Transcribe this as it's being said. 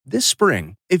This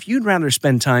spring, if you'd rather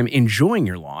spend time enjoying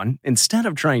your lawn instead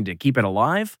of trying to keep it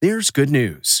alive, there's good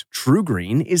news.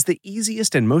 TruGreen is the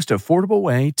easiest and most affordable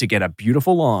way to get a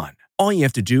beautiful lawn. All you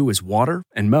have to do is water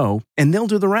and mow, and they'll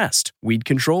do the rest. Weed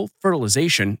control,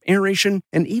 fertilization, aeration,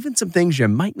 and even some things you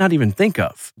might not even think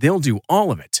of. They'll do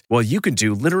all of it, while you can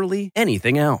do literally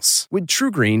anything else. With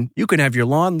TruGreen, you can have your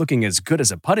lawn looking as good as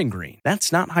a putting green.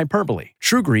 That's not hyperbole.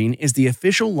 TruGreen is the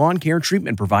official lawn care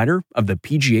treatment provider of the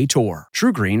PGA Tour.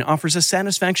 TruGreen offers a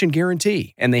satisfaction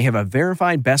guarantee, and they have a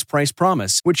verified best price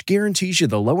promise, which guarantees you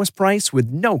the lowest price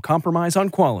with no compromise on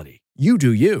quality. You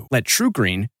do you. Let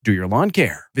TruGreen do your lawn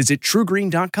care. Visit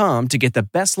TruGreen.com to get the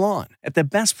best lawn at the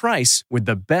best price with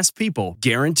the best people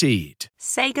guaranteed.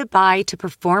 Say goodbye to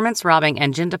performance-robbing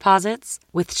engine deposits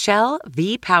with Shell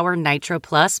V-Power Nitro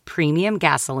Plus Premium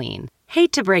Gasoline.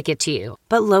 Hate to break it to you,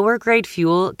 but lower-grade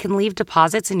fuel can leave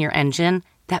deposits in your engine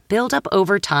that build up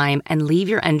over time and leave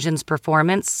your engine's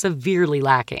performance severely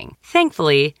lacking.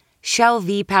 Thankfully, Shell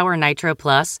V-Power Nitro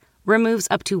Plus removes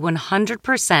up to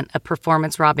 100% of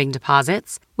performance-robbing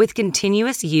deposits with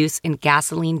continuous use in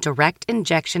gasoline direct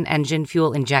injection engine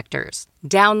fuel injectors.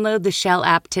 Download the Shell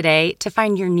app today to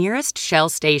find your nearest Shell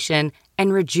station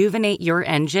and rejuvenate your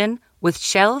engine with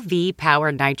Shell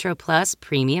V-Power Nitro Plus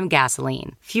Premium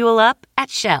Gasoline. Fuel up at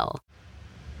Shell.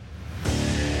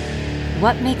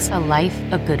 What makes a life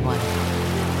a good one?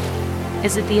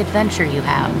 Is it the adventure you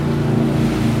have?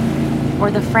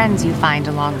 Or the friends you find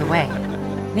along the way?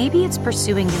 Maybe it's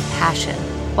pursuing your passion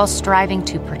while striving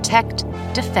to protect,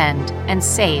 defend, and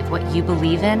save what you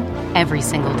believe in every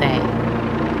single day.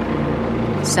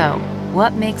 So,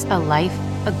 what makes a life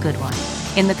a good one?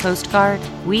 In the Coast Guard,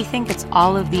 we think it's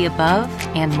all of the above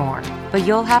and more, but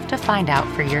you'll have to find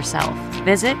out for yourself.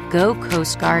 Visit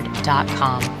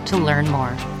gocoastguard.com to learn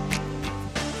more.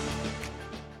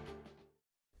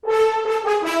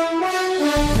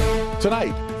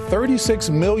 Tonight, 36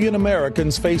 million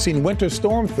Americans facing winter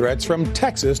storm threats from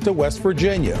Texas to West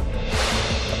Virginia.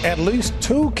 At least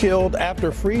 2 killed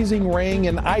after freezing rain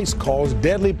and ice caused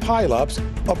deadly pileups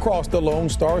across the Lone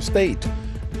Star State.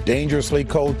 Dangerously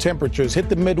cold temperatures hit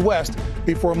the Midwest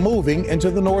before moving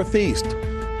into the Northeast.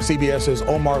 CBS's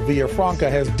Omar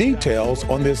Villafranca has details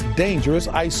on this dangerous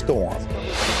ice storm.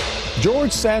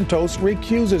 George Santos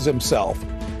recuses himself.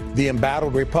 The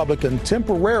embattled Republican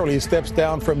temporarily steps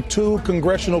down from 2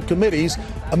 congressional committees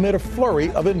amid a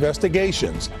flurry of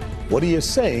investigations. What he is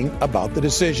saying about the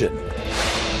decision.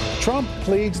 Trump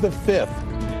pleads the Fifth.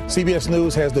 CBS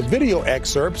News has the video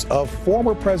excerpts of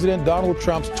former President Donald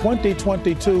Trump's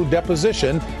 2022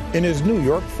 deposition in his New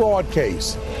York fraud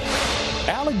case.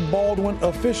 Alec Baldwin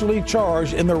officially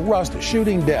charged in the Rust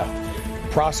shooting death.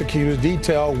 Prosecutors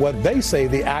detail what they say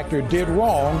the actor did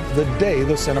wrong the day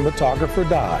the cinematographer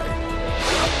died.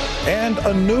 And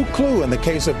a new clue in the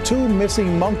case of 2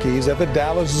 missing monkeys at the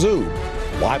Dallas Zoo.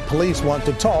 Why police want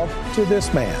to talk to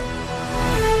this man.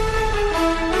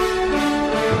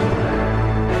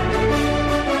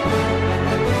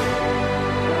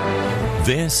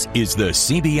 This is the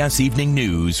CBS Evening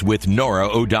News with Norah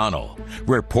O'Donnell,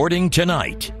 reporting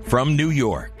tonight from New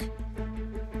York.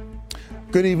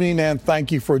 Good evening, and thank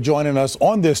you for joining us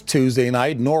on this Tuesday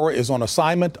night. Norah is on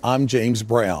assignment. I'm James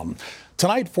Brown.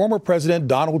 Tonight, former President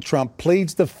Donald Trump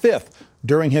pleads the Fifth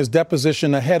during his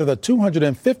deposition ahead of the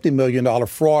 $250 million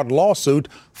fraud lawsuit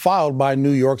filed by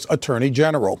New York's Attorney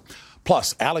General.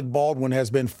 Plus, Alec Baldwin has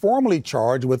been formally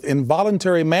charged with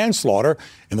involuntary manslaughter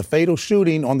in the fatal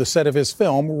shooting on the set of his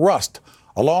film, Rust,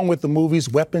 along with the movie's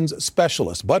weapons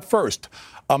specialist. But first,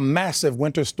 a massive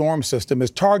winter storm system is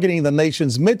targeting the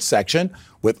nation's midsection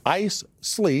with ice,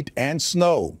 sleet, and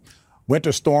snow.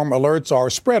 Winter storm alerts are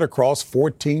spread across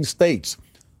 14 states.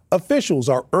 Officials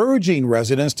are urging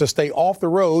residents to stay off the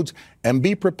roads and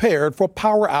be prepared for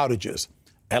power outages.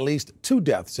 At least 2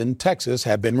 deaths in Texas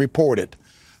have been reported.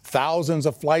 Thousands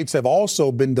of flights have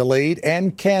also been delayed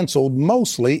and canceled,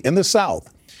 mostly in the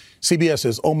South.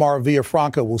 CBS's Omar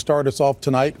Villafranca will start us off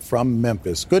tonight from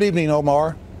Memphis. Good evening,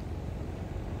 Omar.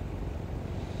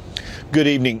 Good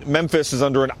evening. Memphis is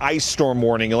under an ice storm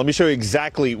warning, and let me show you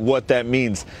exactly what that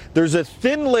means. There's a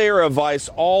thin layer of ice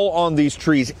all on these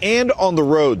trees and on the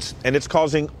roads, and it's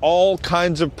causing all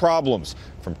kinds of problems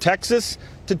from Texas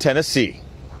to Tennessee.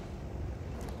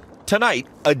 Tonight,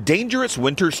 a dangerous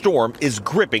winter storm is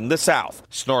gripping the South,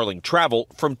 snarling travel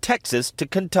from Texas to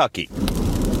Kentucky,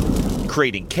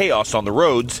 creating chaos on the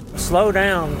roads. Slow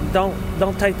down.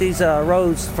 Don't take these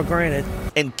roads for granted.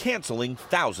 And canceling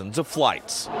thousands of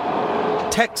flights.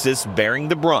 Texas bearing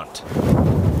the brunt.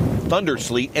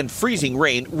 Thundersleet and freezing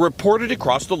rain reported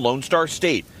across the Lone Star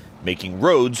State. making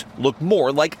roads look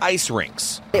more like ice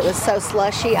rinks. It was so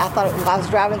slushy, I thought I was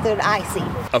driving through an icy.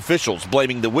 Officials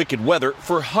blaming the wicked weather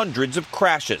for hundreds of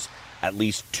crashes. At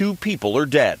least 2 people are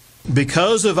dead.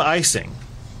 Because of icing,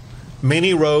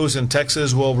 many roads in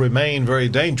Texas will remain very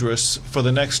dangerous for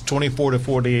the next 24 to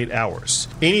 48 hours.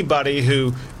 Anybody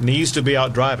who needs to be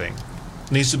out driving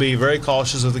needs to be very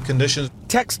cautious of the conditions.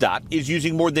 TxDOT is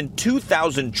using more than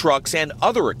 2,000 trucks and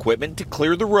other equipment to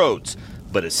clear the roads,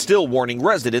 but is still warning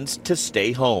residents to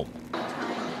stay home.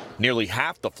 Nearly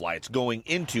half the flights going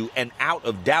into and out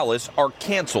of Dallas are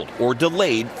canceled or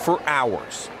delayed for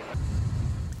hours.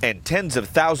 And tens of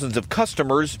thousands of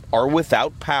customers are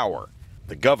without power.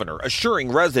 The governor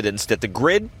assuring residents that the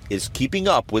grid is keeping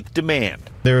up with demand.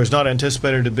 There is not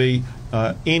anticipated to be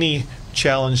any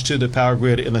challenge to the power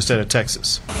grid in the state of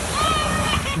Texas.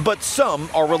 But some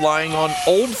are relying on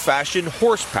old-fashioned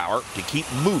horsepower to keep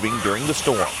moving during the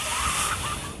storm.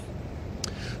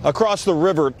 Across the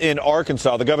river in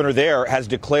Arkansas, the governor there has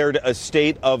declared a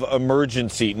state of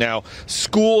emergency. Now,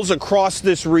 schools across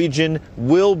this region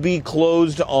will be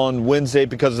closed on Wednesday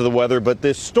because of the weather, but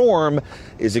this storm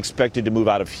is expected to move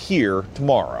out of here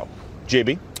tomorrow.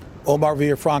 JB? Omar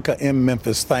Villafranca in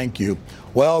Memphis, thank you.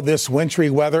 Well, this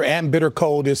wintry weather and bitter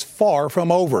cold is far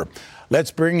from over. Let's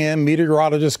bring in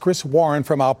meteorologist Chris Warren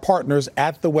from our partners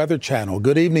at the Weather Channel.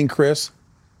 Good evening, Chris.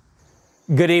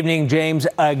 Good evening, James.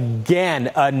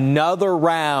 Again, another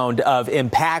round of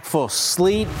impactful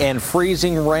sleet and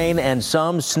freezing rain and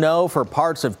some snow for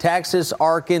parts of Texas,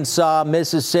 Arkansas,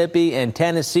 Mississippi, and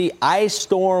Tennessee. Ice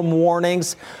storm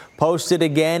warnings posted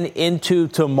again into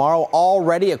tomorrow.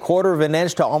 Already a 1/4 of an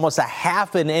inch to almost a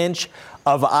 1/2 an inch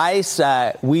of ice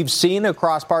we've seen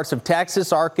across parts of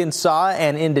Texas, Arkansas,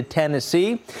 and into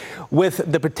Tennessee, with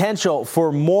the potential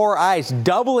for more ice,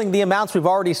 doubling the amounts we've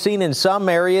already seen in some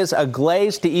areas, a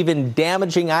glaze to even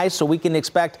damaging ice. So we can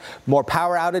expect more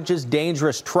power outages,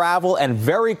 dangerous travel, and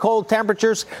very cold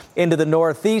temperatures into the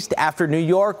Northeast after New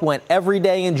York went every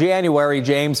day in January,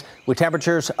 James, with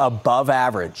temperatures above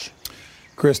average.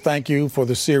 Chris, thank you for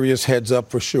the serious heads up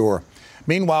for sure.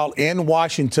 Meanwhile, in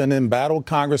Washington, embattled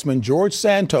Congressman George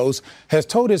Santos has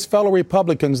told his fellow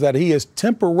Republicans that he is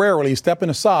temporarily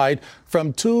stepping aside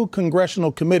from 2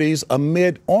 congressional committees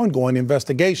amid ongoing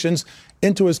investigations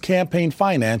into his campaign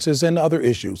finances and other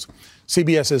issues.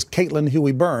 CBS's Caitlin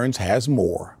Huey-Burns has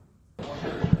more.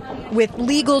 With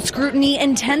legal scrutiny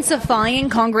intensifying,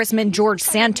 Congressman George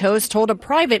Santos told a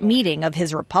private meeting of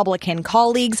his Republican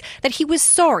colleagues that he was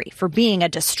sorry for being a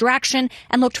distraction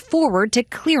and looked forward to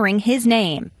clearing his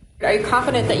name. Are you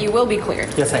confident that you will be cleared?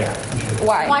 Yes, I am.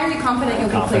 Why? Why are you confident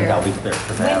you'll be cleared? I'll be cleared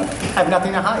because I have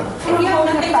nothing to hide. You have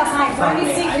nothing to hide. Why do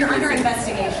you think you're under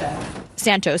investigation?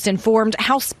 Santos informed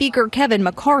House Speaker Kevin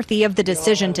McCarthy of the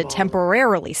decision to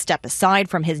temporarily step aside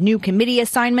from his new committee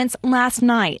assignments last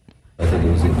night. I think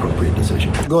it was the appropriate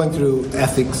decision. Going through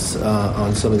ethics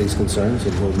on some of these concerns,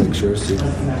 and we'll make sure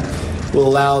we'll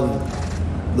allow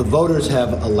the voters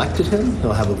have elected him.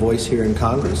 He'll have a voice here in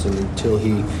Congress, and until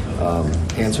he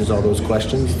answers all those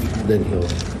questions, then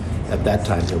at that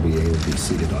time, he'll be able to be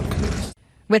seated on committees.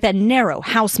 With a narrow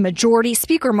House majority,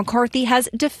 Speaker McCarthy has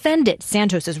defended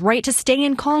Santos's right to stay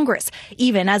in Congress,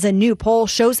 even as a new poll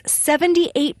shows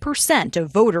 78%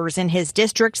 of voters in his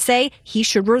district say he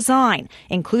should resign,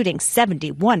 including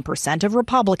 71% of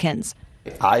Republicans.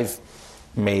 I've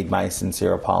made my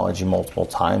sincere apology multiple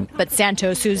times. But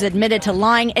Santos, who's admitted to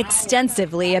lying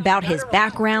extensively about his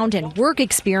background and work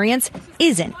experience,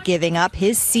 isn't giving up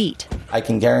his seat. I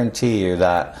can guarantee you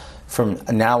that from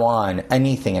now on,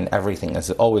 anything and everything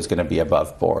is always going to be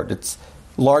above board. It's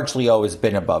largely always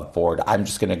been above board. I'm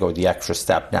just going to go the extra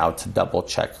step now to double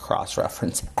check,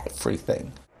 cross-reference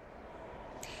everything.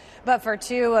 But for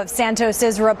 2 of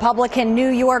Santos's Republican New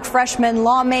York freshman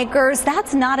lawmakers,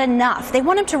 that's not enough. They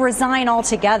want him to resign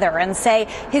altogether and say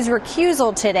his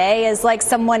recusal today is like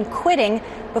someone quitting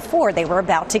before they were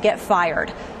about to get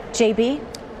fired. JB?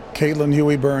 Caitlin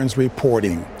Huey-Burns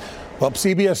reporting. Well,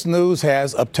 CBS News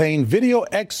has obtained video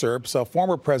excerpts of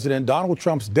former President Donald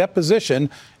Trump's deposition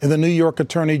in the New York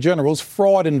Attorney General's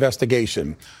fraud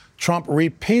investigation. Trump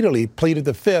repeatedly pleaded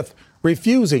the Fifth,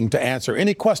 refusing to answer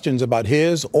any questions about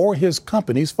his or his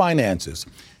company's finances.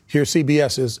 Here's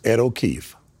CBS's Ed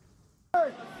O'Keefe.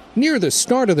 Near the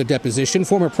start of the deposition,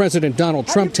 former President Donald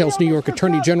Trump tells New York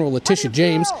Attorney General Letitia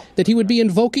James that he would be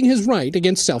invoking his right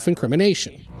against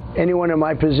self-incrimination. Anyone in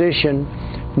my position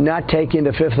not taking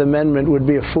the Fifth Amendment would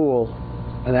be a fool,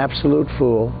 an absolute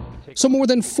fool. So more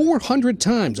than 400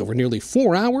 times over nearly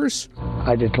 4 hours,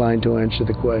 I declined to answer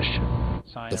the question.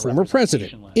 The former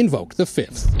president invoked the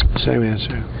Fifth. Same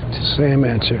answer. Same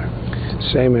answer.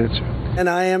 Same answer. And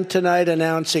I am tonight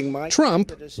announcing my...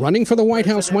 Trump, running for the White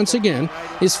House once again,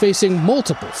 is facing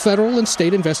multiple federal and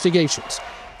state investigations.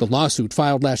 The lawsuit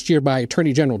filed last year by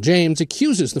Attorney General James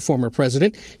accuses the former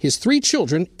president, his 3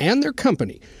 children, and their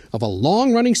company of a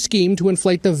long-running scheme to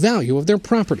inflate the value of their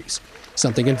properties,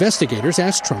 something investigators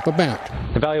asked Trump about.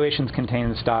 The valuations contained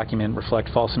in this document reflect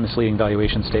false and misleading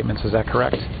valuation statements. Is that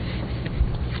correct?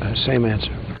 Same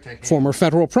answer. Former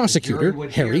federal prosecutor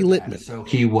Harry Litman.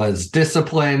 He was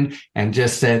disciplined and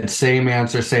just said, same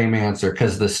answer,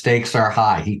 because the stakes are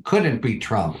high. He couldn't be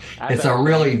Trump. It's a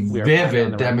really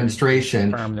vivid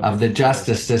demonstration of the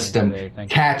justice system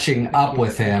catching up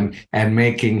with him and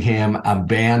making him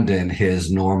abandon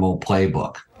his normal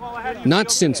playbook.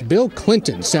 Not since Bill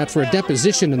Clinton sat for a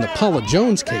deposition in the Paula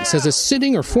Jones case has a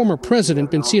sitting or former president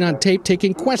been seen on tape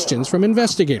taking questions from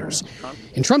investigators.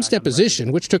 In Trump's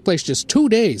deposition, which took place just 2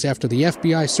 days after the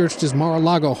FBI searched his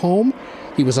Mar-a-Lago home,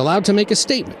 he was allowed to make a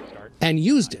statement and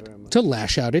used it to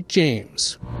lash out at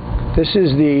James. This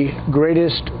is the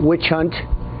greatest witch hunt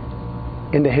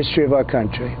in the history of our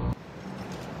country.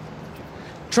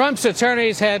 Trump's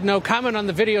attorneys had no comment on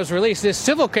the videos released. This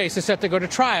civil case is set to go to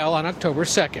trial on October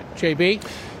 2nd. JB?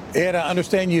 Ed, I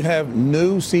understand you have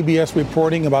new CBS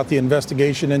reporting about the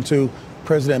investigation into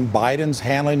President Biden's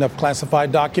handling of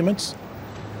classified documents.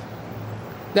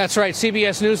 That's right.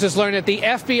 CBS News has learned that the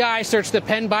FBI searched the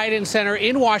Penn Biden Center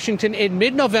in Washington in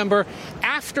mid-November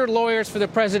after lawyers for the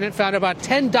president found about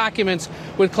 10 documents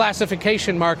with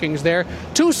classification markings there.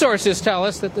 2 sources tell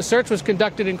us that the search was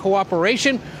conducted in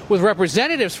cooperation with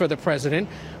representatives for the president,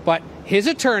 but his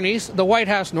attorneys, the White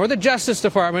House, nor the Justice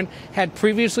Department had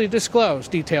previously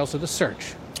disclosed details of the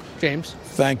search. James?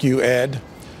 Thank you, Ed.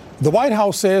 The White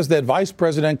House says that Vice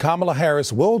President Kamala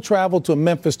Harris will travel to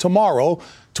Memphis tomorrow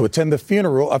to attend the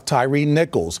funeral of Tyree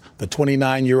Nichols, the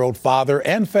 29-year-old father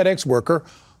and FedEx worker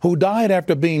who died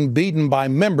after being beaten by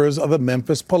members of the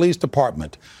Memphis Police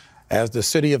Department. As the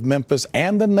city of Memphis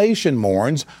and the nation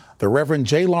mourns, the Reverend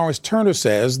J. Lawrence Turner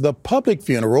says the public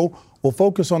funeral will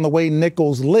focus on the way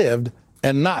Nichols lived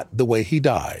and not the way he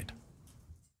died.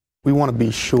 We want to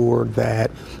be sure that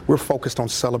we're focused on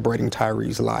celebrating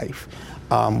Tyree's life.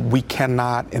 We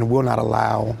cannot and will not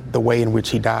allow the way in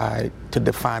which he died to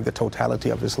define the totality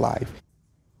of his life.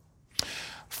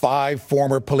 5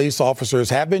 former police officers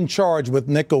have been charged with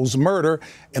Nichols' murder,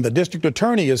 and the district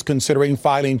attorney is considering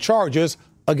filing charges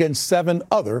against 7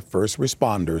 other first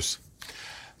responders.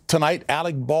 Tonight,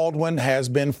 Alec Baldwin has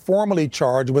been formally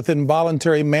charged with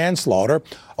involuntary manslaughter,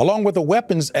 along with a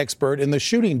weapons expert in the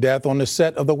shooting death on the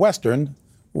set of the Western,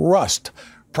 Rust.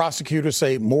 Prosecutors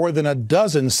say more than a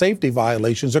dozen safety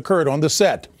violations occurred on the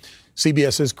set.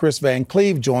 CBS's Chris Van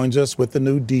Cleve joins us with the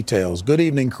new details. Good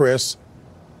evening, Chris.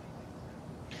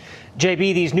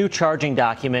 JB, these new charging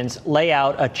documents lay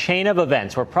out a chain of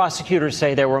events where prosecutors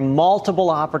say there were multiple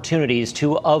opportunities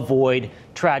to avoid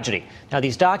tragedy. Now,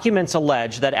 these documents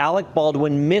allege that Alec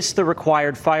Baldwin missed the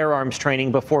required firearms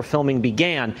training before filming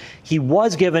began. He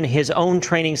was given his own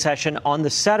training session on the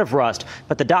set of Rust,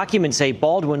 but the documents say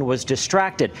Baldwin was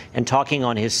distracted and talking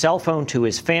on his cell phone to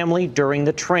his family during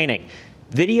the training.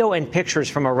 Video and pictures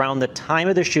from around the time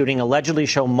of the shooting allegedly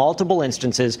show multiple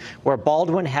instances where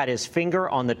Baldwin had his finger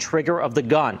on the trigger of the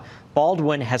gun.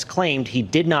 Baldwin has claimed he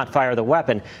did not fire the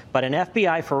weapon, but an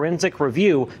FBI forensic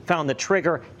review found the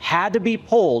trigger had to be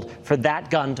pulled for that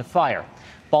gun to fire.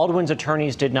 Baldwin's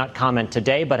attorneys did not comment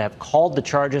today, but have called the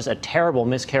charges a terrible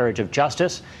miscarriage of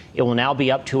justice. It will now be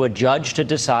up to a judge to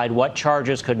decide what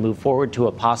charges could move forward to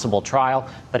a possible trial.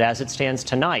 But as it stands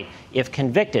tonight, if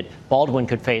convicted, Baldwin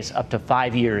could face up to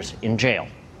 5 years in jail.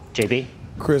 JB?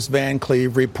 Chris Van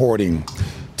Cleve reporting.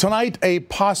 Tonight, a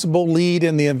possible lead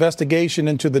in the investigation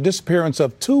into the disappearance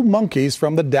of 2 monkeys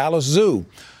from the Dallas Zoo.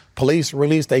 Police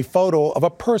released a photo of a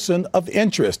person of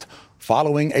interest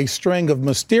following a string of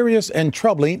mysterious and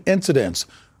troubling incidents.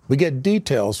 We get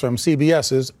details from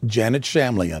CBS's Janet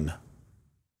Shamlian.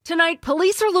 Tonight,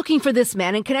 police are looking for this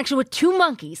man in connection with 2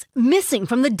 monkeys missing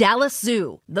from the Dallas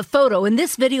Zoo. The photo and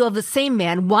this video of the same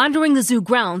man wandering the zoo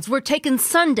grounds were taken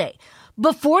Sunday,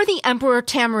 before the Emperor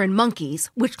Tamarin monkeys,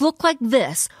 which look like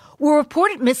this, were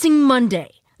reported missing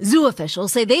Monday. Zoo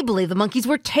officials say they believe the monkeys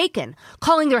were taken,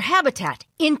 calling their habitat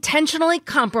intentionally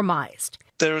compromised.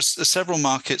 There's several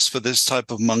markets for this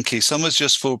type of monkey. Some is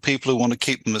just for people who want to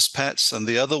keep them as pets, and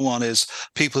the other one is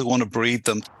people who want to breed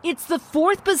them. It's the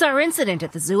 4th bizarre incident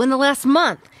at the zoo in the last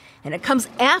month, and it comes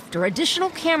after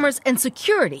additional cameras and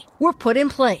security were put in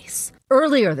place.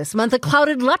 Earlier this month, a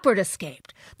clouded leopard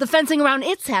escaped. The fencing around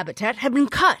its habitat had been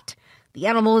cut. The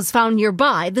animal was found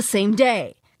nearby the same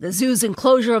day. The zoo's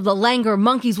enclosure of the Langer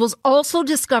monkeys was also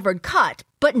discovered cut,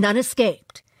 but none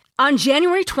escaped. On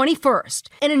January 21st,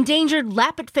 an endangered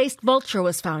lappet-faced vulture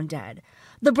was found dead.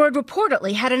 The bird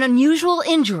reportedly had an unusual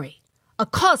injury. A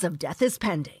cause of death is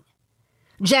pending.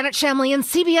 Janet Shamlian,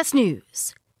 CBS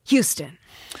News, Houston.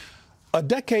 A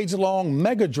decades-long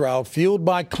mega drought fueled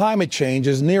by climate change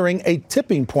is nearing a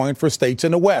tipping point for states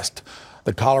in the West.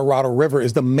 The Colorado River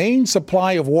is the main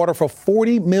supply of water for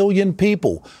 40 million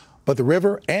people, but the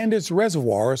river and its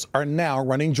reservoirs are now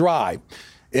running dry.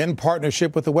 In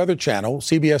partnership with the Weather Channel,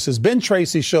 CBS's Ben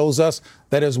Tracy shows us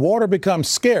that as water becomes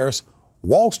scarce,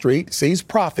 Wall Street sees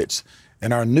profits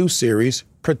in our new series,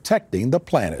 Protecting the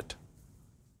Planet.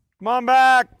 Come on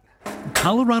back.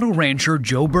 Colorado rancher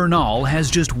Joe Bernal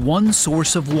has just one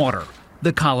source of water,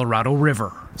 the Colorado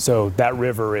River. So that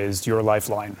river is your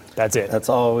lifeline. That's it. That's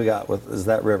all we got is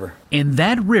that river. And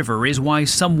that river is why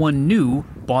someone new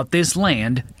bought this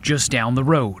land just down the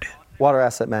road. Water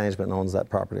Asset Management owns that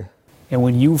property. And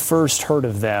when you first heard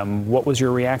of them, what was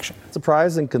your reaction?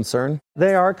 Surprise and concern.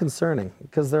 They are concerning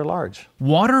because they're large.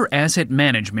 Water Asset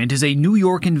Management is a New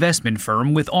York investment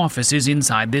firm with offices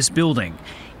inside this building.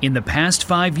 In the past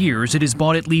 5 years, it has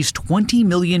bought at least $20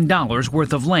 million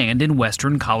worth of land in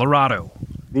western Colorado.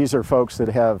 These are folks that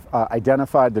have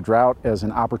identified the drought as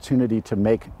an opportunity to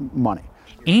make money.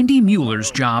 Andy Mueller's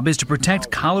job is to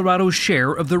protect Colorado's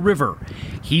share of the river.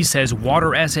 He says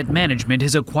Water Asset Management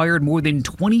has acquired more than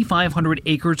 2,500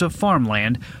 acres of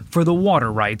farmland for the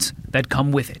water rights that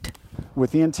come with it.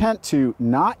 With the intent to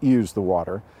not use the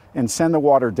water and send the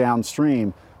water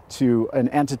downstream to an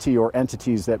entity or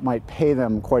entities that might pay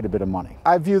them quite a bit of money.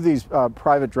 I view these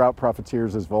private drought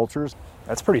profiteers as vultures.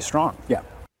 That's pretty strong. Yeah.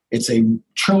 It's a $1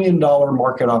 trillion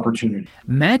market opportunity.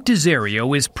 Matt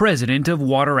Desario is president of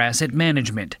Water Asset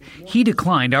Management. He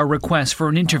declined our request for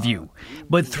an interview.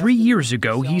 But 3 years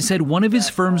ago, he said one of his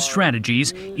firm's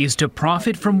strategies is to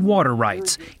profit from water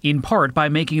rights, in part by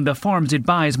making the farms it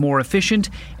buys more efficient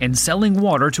and selling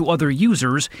water to other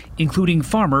users, including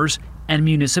farmers and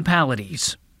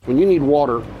municipalities. When you need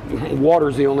water,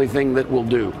 water's the only thing that will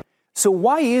do. So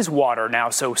why is water now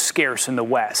so scarce in the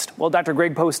West? Well, Dr.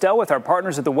 Greg Postel with our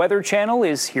partners at the Weather Channel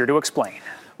is here to explain.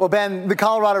 Well, Ben, the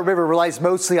Colorado River relies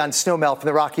mostly on snowmelt from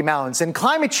the Rocky Mountains, and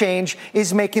climate change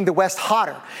is making the West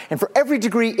hotter. And for every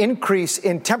degree increase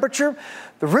in temperature,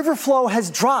 the river flow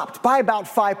has dropped by about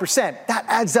 5%. That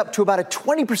adds up to about a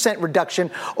 20%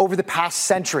 reduction over the past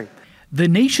century. The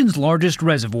nation's largest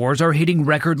reservoirs are hitting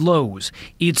record lows.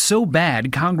 It's so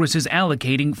bad, Congress is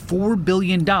allocating $4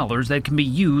 billion that can be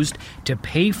used to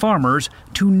pay farmers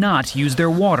to not use their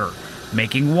water,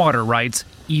 making water rights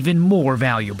even more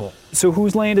valuable. So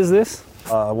whose land is this?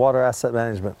 Water Asset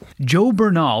Management. Joe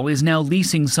Bernal is now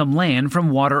leasing some land from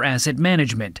Water Asset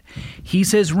Management. He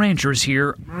says ranchers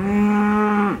here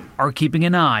are keeping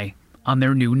an eye on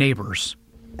their new neighbors.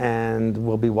 And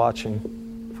we'll be watching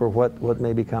for what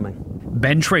may be coming.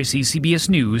 Ben Tracy, CBS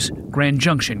News, Grand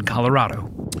Junction,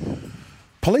 Colorado.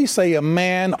 Police say a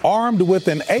man armed with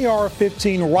an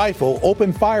AR-15 rifle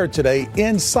opened fire today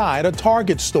inside a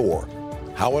Target store.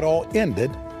 How it all ended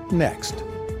next.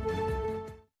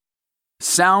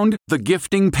 Sound the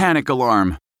gifting panic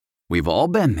alarm. We've all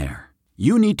been there.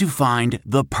 You need to find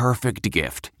the perfect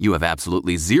gift. You have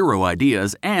absolutely zero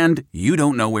ideas and you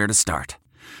don't know where to start.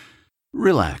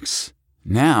 Relax.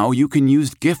 Now you can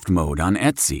use gift mode on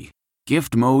Etsy.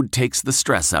 Gift mode takes the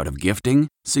stress out of gifting,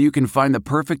 so you can find the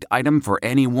perfect item for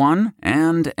anyone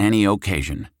and any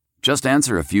occasion. Just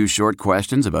answer a few short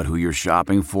questions about who you're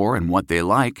shopping for and what they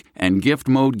like, and gift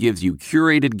mode gives you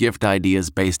curated gift ideas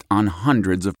based on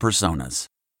hundreds of personas.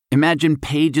 Imagine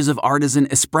pages of artisan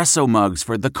espresso mugs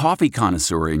for the coffee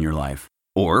connoisseur in your life,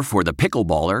 or for the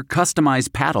pickleballer,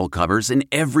 customized paddle covers in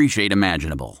every shade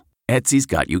imaginable. Etsy's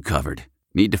got you covered.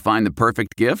 Need to find the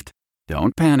perfect gift?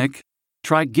 Don't panic.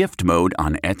 Try gift mode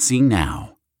on Etsy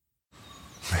now.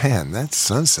 Man, that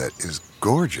sunset is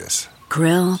gorgeous.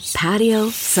 Grill, patio,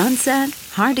 sunset.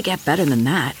 Hard to get better than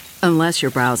that. Unless you're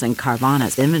browsing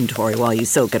Carvana's inventory while you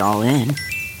soak it all in.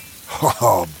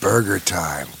 Oh, burger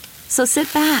time. So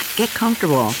sit back, get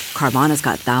comfortable. Carvana's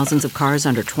got thousands of cars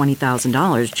under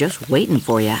 $20,000 just waiting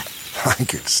for you. I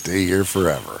could stay here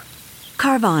forever.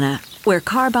 Carvana, where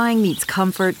car buying meets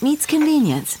comfort meets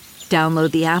convenience.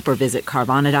 Download the app or visit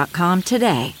Carvana.com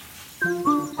today.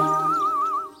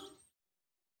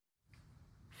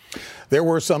 There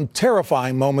were some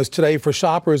terrifying moments today for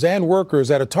shoppers and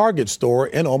workers at a Target store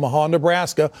in Omaha,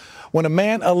 Nebraska, when a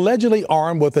man allegedly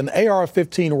armed with an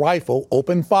AR-15 rifle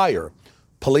opened fire.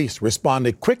 Police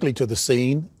responded quickly to the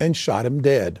scene and shot him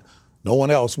dead. No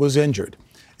one else was injured.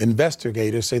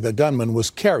 Investigators say the gunman was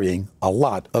carrying a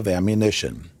lot of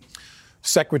ammunition.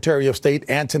 Secretary of State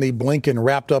Antony Blinken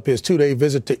wrapped up his two-day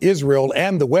visit to Israel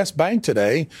and the West Bank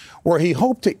today, where he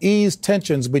hoped to ease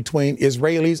tensions between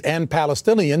Israelis and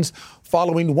Palestinians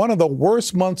following one of the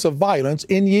worst months of violence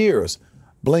in years.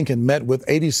 Blinken met with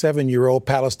 87-year-old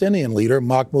Palestinian leader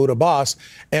Mahmoud Abbas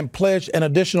and pledged an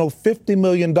additional $50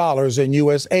 million in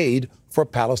U.S. aid for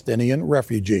Palestinian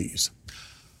refugees.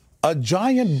 A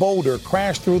giant boulder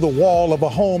crashed through the wall of a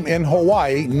home in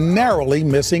Hawaii, narrowly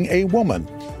missing a woman.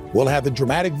 We'll have the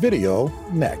dramatic video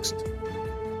next.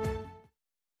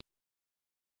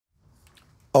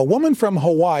 A woman from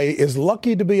Hawaii is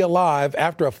lucky to be alive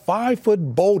after a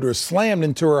 5-foot boulder slammed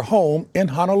into her home in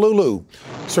Honolulu.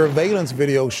 Surveillance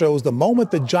video shows the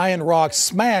moment the giant rock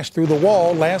smashed through the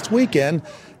wall last weekend,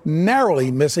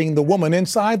 narrowly missing the woman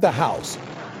inside the house.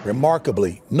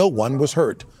 Remarkably, no one was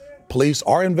hurt. Police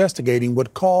are investigating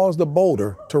what caused the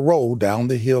boulder to roll down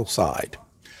the hillside.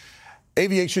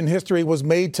 Aviation history was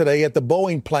made today at the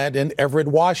Boeing plant in Everett,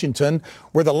 Washington,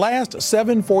 where the last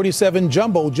 747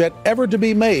 jumbo jet ever to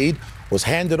be made was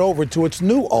handed over to its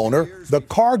new owner, the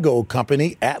cargo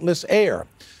company Atlas Air.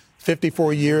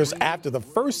 54 years after the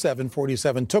first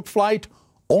 747 took flight,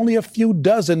 only a few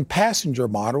dozen passenger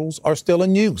models are still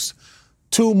in use.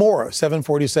 2 more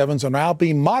 747s are now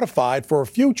being modified for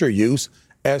future use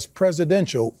as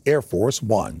presidential Air Force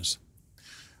Ones.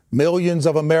 Millions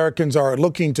of Americans are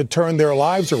looking to turn their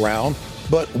lives around,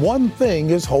 but one thing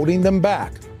is holding them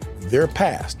back: their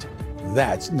past.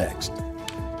 That's next.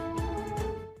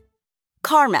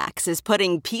 CarMax is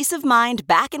putting peace of mind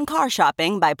back in car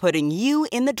shopping by putting you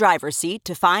in the driver's seat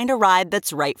to find a ride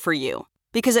that's right for you.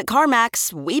 Because at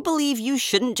CarMax, we believe you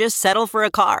shouldn't just settle for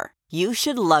a car. You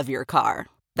should love your car.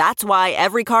 That's why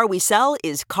every car we sell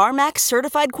is CarMax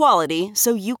certified quality,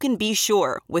 so you can be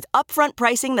sure with upfront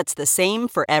pricing that's the same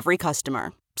for every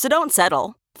customer. So don't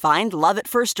settle. Find love at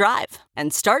first drive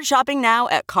and start shopping now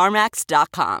at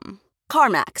CarMax.com.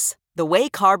 CarMax, the way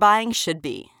car buying should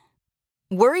be.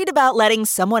 Worried about letting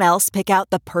someone else pick out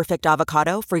the perfect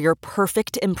avocado for your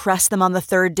perfect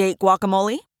impress-them-on-the-third-date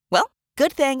guacamole? Well,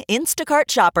 good thing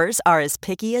Instacart shoppers are as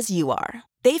picky as you are.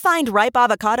 They find ripe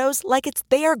avocados like it's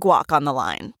their guac on the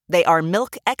line. They are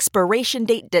milk expiration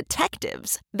date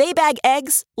detectives. They bag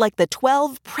eggs like the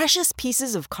 12 precious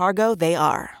pieces of cargo they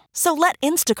are. So let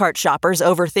Instacart shoppers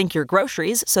overthink your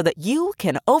groceries so that you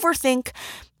can overthink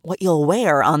what you'll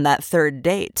wear on that third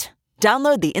date.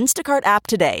 Download the Instacart app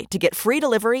today to get free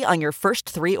delivery on your first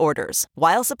 3 orders,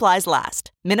 while supplies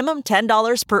last. Minimum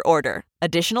 $10 per order.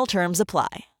 Additional terms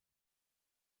apply.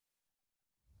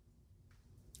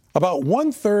 About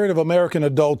 1/3 of American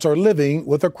adults are living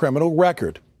with a criminal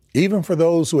record. Even for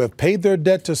those who have paid their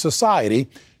debt to society,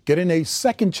 getting a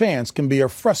second chance can be a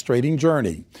frustrating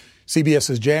journey.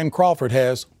 CBS's Jan Crawford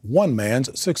has one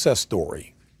man's success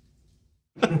story.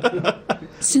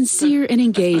 Sincere and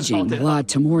engaging, Vlad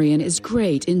Timourian is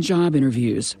great in job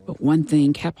interviews, but one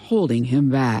thing kept holding him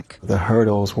back. The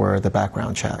hurdles were the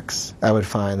background checks. I would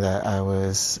find that I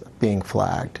was being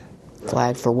flagged.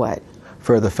 Flagged for what?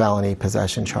 For the felony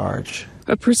possession charge.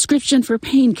 A prescription for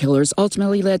painkillers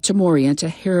ultimately led Timourian to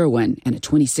heroin and a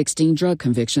 2016 drug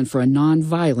conviction for a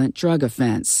nonviolent drug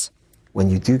offense. When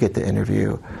you do get the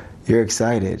interview, you're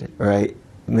excited, right?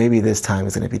 Maybe this time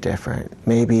is going to be different.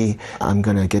 Maybe I'm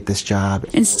going to get this job.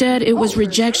 Instead, it was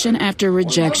rejection after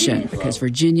rejection because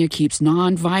Virginia keeps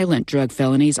nonviolent drug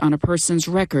felonies on a person's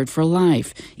record for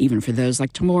life, even for those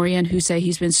like Timourian who say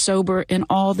he's been sober in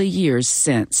all the years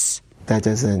since. That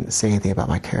doesn't say anything about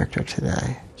my character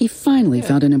today. He finally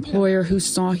found an employer who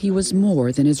saw he was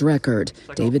more than his record.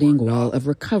 David Ingwall of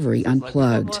Recovery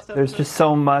Unplugged. There's just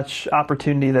so much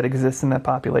opportunity that exists in that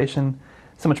population,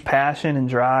 so much passion and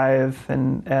drive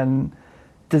and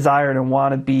desire to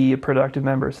want to be a productive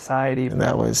member of society. And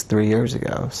that was 3 years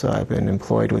ago, so I've been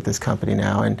employed with this company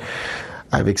now, and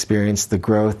I've experienced the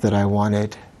growth that I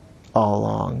wanted all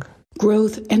along.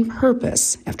 Growth and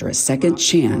purpose after a second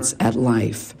chance at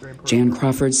life. Jan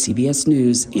Crawford, CBS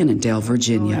News, Annandale,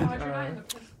 Virginia.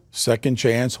 Second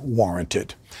chance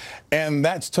warranted. And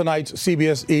that's tonight's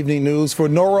CBS Evening News. For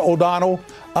Norah O'Donnell,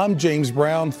 I'm James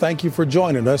Brown. Thank you for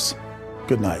joining us.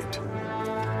 Good night.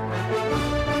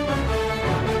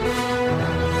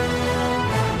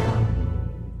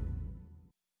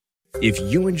 If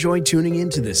you enjoyed tuning in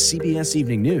to the CBS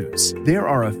Evening News, there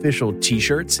are official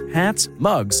t-shirts, hats,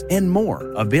 mugs, and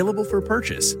more available for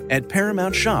purchase at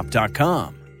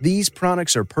ParamountShop.com. These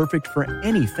products are perfect for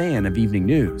any fan of evening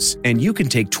news, and you can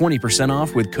take 20%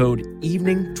 off with code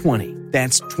EVENING20.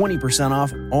 That's 20%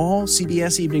 off all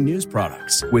CBS Evening News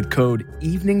products with code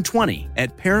EVENING20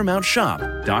 at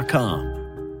ParamountShop.com.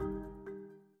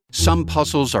 Some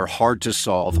puzzles are hard to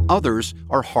solve, others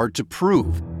are hard to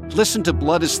prove. Listen to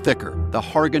Blood is Thicker, The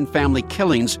Hargan Family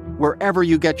Killings, wherever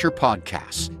you get your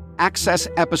podcasts. Access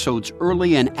episodes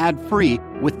early and ad-free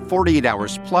with 48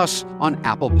 Hours Plus on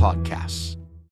Apple Podcasts.